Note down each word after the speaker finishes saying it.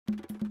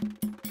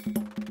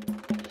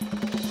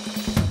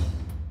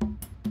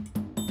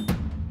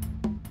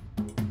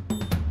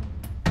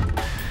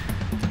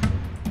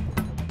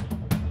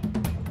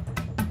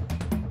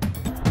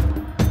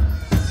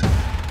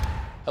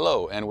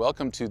Hello and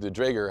welcome to the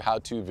Dräger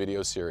how-to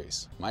video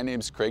series. My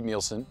name is Craig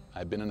Nielsen.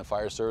 I've been in the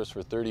fire service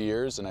for 30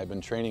 years and I've been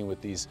training with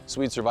these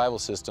Swede survival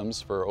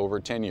systems for over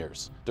 10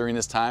 years. During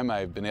this time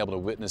I've been able to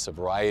witness a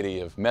variety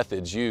of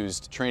methods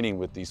used training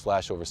with these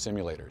flashover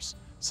simulators.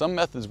 Some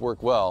methods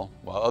work well,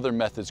 while other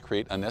methods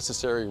create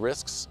unnecessary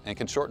risks and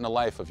can shorten the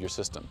life of your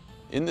system.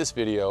 In this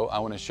video I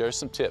want to share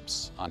some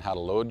tips on how to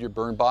load your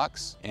burn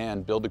box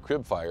and build a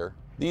crib fire.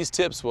 These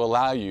tips will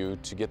allow you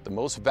to get the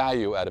most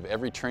value out of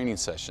every training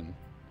session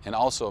and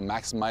also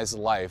maximize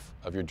the life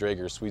of your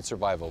Dräger Swede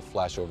Survival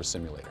Flashover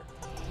Simulator.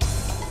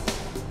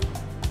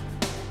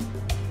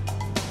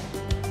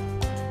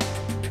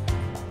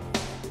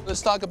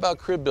 Let's talk about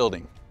crib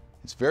building.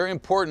 It's very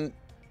important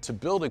to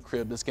build a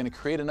crib that's going to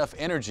create enough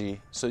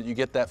energy so that you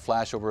get that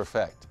flashover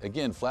effect.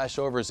 Again,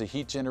 flashover is a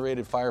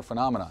heat-generated fire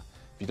phenomena.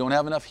 If you don't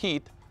have enough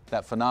heat,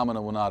 that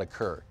phenomena will not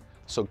occur.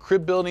 So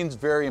crib building is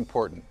very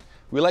important.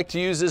 We like to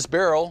use this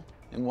barrel,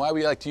 and why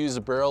we like to use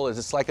a barrel is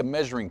it's like a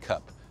measuring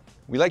cup.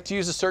 We like to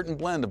use a certain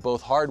blend of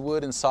both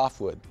hardwood and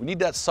softwood. We need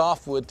that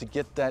softwood to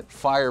get that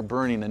fire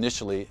burning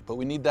initially, but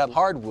we need that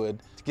hardwood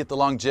to get the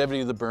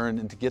longevity of the burn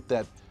and to get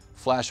that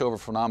flashover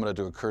phenomena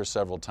to occur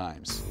several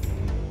times.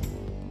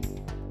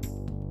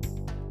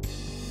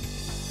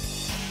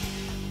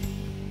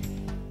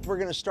 We're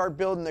going to start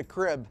building the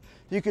crib.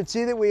 You can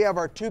see that we have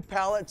our two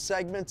pallet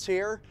segments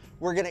here.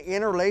 We're going to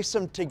interlace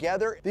them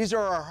together. These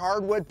are our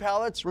hardwood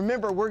pallets.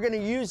 Remember, we're going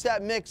to use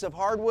that mix of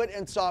hardwood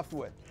and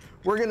softwood.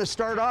 We're going to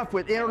start off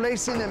with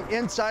interlacing them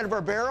inside of our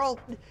barrel,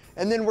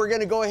 and then we're going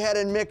to go ahead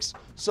and mix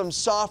some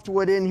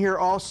softwood in here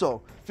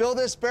also. Fill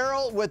this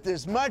barrel with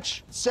as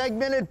much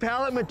segmented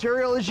pallet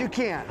material as you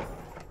can.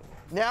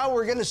 Now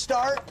we're going to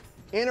start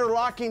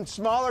interlocking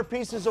smaller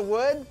pieces of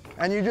wood,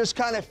 and you just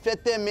kind of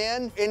fit them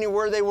in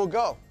anywhere they will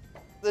go.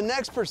 The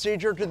next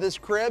procedure to this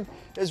crib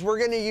is we're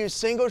going to use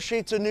single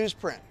sheets of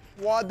newsprint.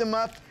 Wad them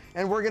up,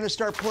 and we're going to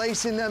start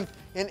placing them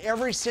in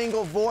every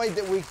single void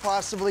that we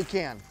possibly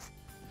can.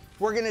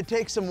 We're going to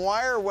take some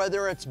wire,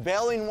 whether it's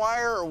baling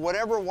wire or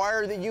whatever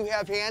wire that you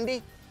have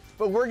handy,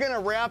 but we're going to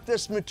wrap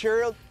this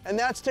material, and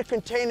that's to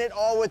contain it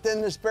all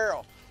within this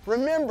barrel.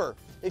 Remember,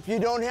 if you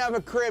don't have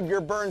a crib,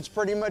 your burn's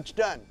pretty much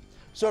done.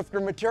 So if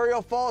your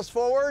material falls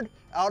forward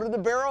out of the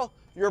barrel,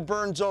 your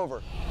burn's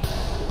over.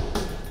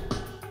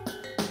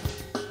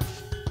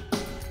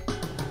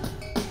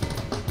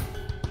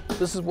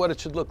 This is what it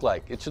should look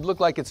like. It should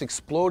look like it's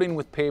exploding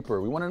with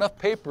paper. We want enough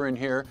paper in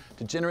here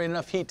to generate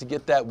enough heat to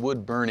get that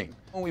wood burning.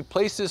 When we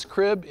place this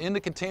crib in the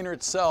container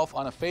itself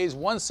on a phase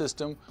 1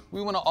 system,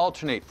 we want to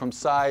alternate from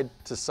side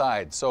to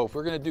side. So if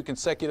we're going to do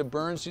consecutive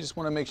burns, you just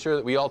want to make sure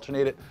that we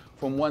alternate it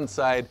from one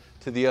side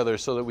to the other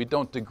so that we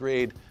don't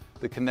degrade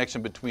the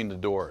connection between the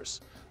doors.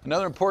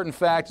 Another important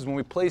fact is when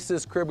we place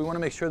this crib, we want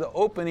to make sure the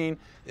opening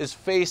is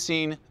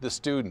facing the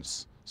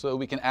students so that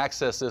we can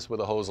access this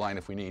with a hose line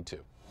if we need to.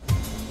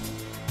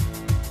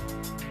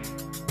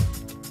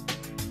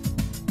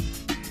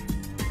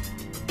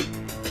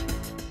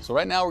 So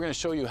right now we're going to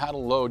show you how to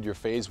load your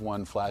phase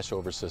 1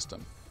 flashover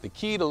system. The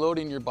key to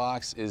loading your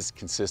box is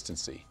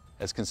consistency.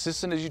 As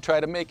consistent as you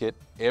try to make it,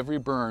 every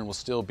burn will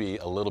still be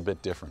a little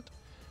bit different.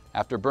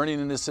 After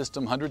burning in this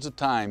system hundreds of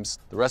times,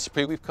 the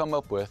recipe we've come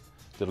up with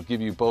that'll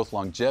give you both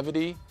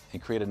longevity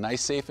and create a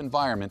nice safe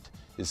environment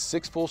is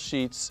 6 full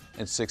sheets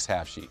and 6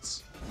 half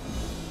sheets.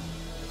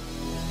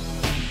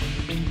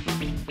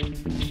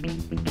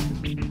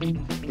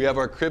 We have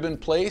our crib in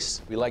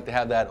place. We like to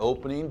have that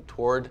opening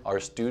toward our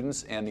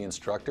students and the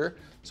instructor,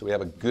 so we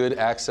have a good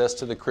access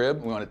to the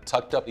crib. We want it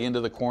tucked up into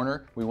the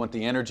corner. We want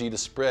the energy to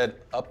spread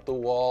up the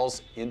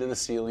walls, into the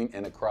ceiling,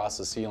 and across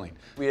the ceiling.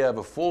 We have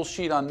a full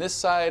sheet on this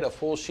side, a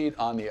full sheet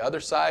on the other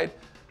side,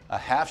 a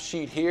half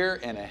sheet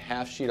here, and a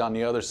half sheet on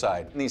the other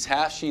side. And these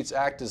half sheets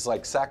act as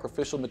like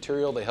sacrificial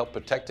material. They help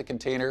protect the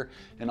container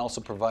and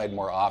also provide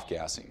more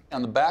off-gassing.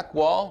 On the back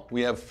wall,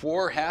 we have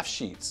 4 half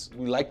sheets.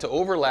 We like to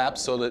overlap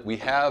so that we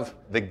have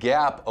the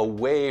gap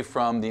away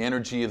from the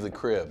energy of the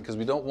crib, because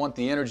we don't want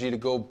the energy to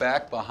go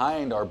back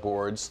behind our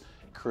boards,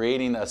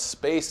 creating a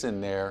space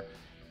in there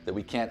that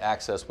we can't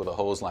access with a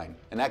hose line.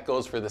 And that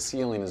goes for the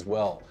ceiling as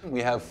well.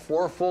 We have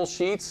 4 full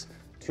sheets,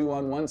 2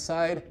 on one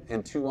side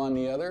and 2 on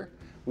the other.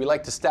 We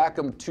like to stack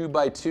them 2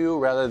 by 2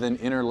 rather than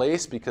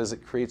interlace because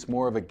it creates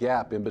more of a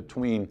gap in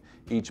between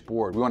each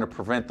board. We want to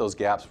prevent those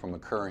gaps from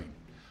occurring.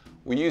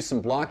 We use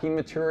some blocking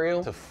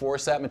material to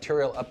force that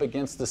material up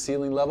against the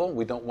ceiling level.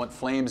 We don't want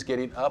flames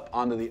getting up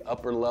onto the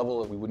upper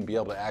level. We wouldn't be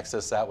able to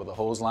access that with a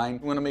hose line.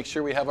 We want to make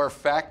sure we have our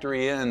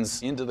factory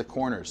ends into the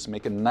corners to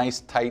make a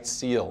nice tight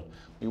seal.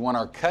 We want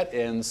our cut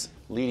ends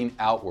leading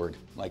outward,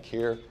 like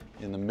here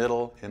in the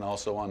middle and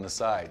also on the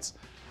sides.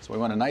 So we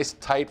want a nice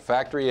tight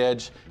factory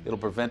edge. It'll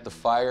prevent the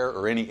fire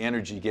or any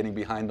energy getting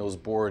behind those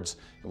boards,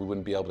 and we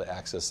wouldn't be able to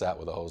access that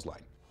with a hose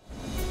line.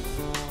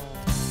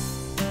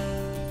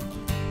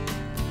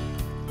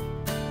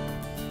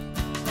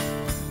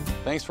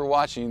 Thanks for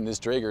watching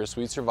this Dräger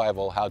Swede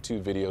Survival how-to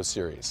video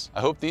series.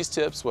 I hope these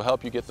tips will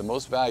help you get the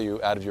most value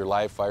out of your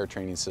live fire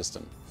training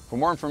system. For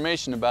more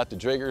information about the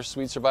Dräger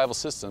Swede Survival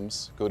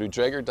systems, go to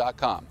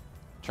Dräger.com.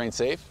 train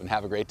safe, and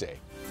have a great day.